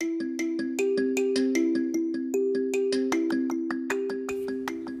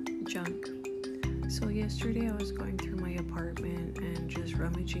Yesterday I was going through my apartment and just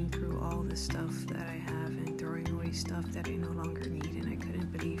rummaging through all the stuff that I have and throwing away stuff that I no longer need, and I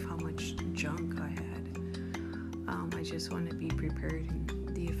couldn't believe how much junk I had. I just want to be prepared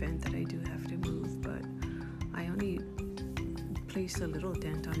in the event that I do have to move, but I only placed a little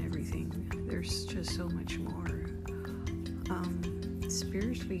dent on everything. There's just so much more.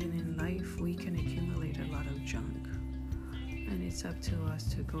 Spiritually and in life, we can accumulate a lot of junk, and it's up to us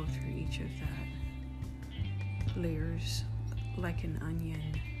to go through each of that layers like an onion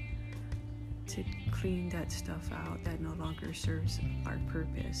to clean that stuff out that no longer serves our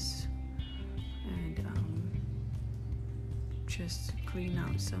purpose, and just clean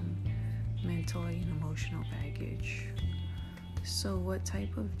out some mental and emotional baggage. So what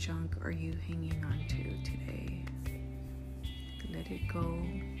type of junk are you hanging on to today? Let it go.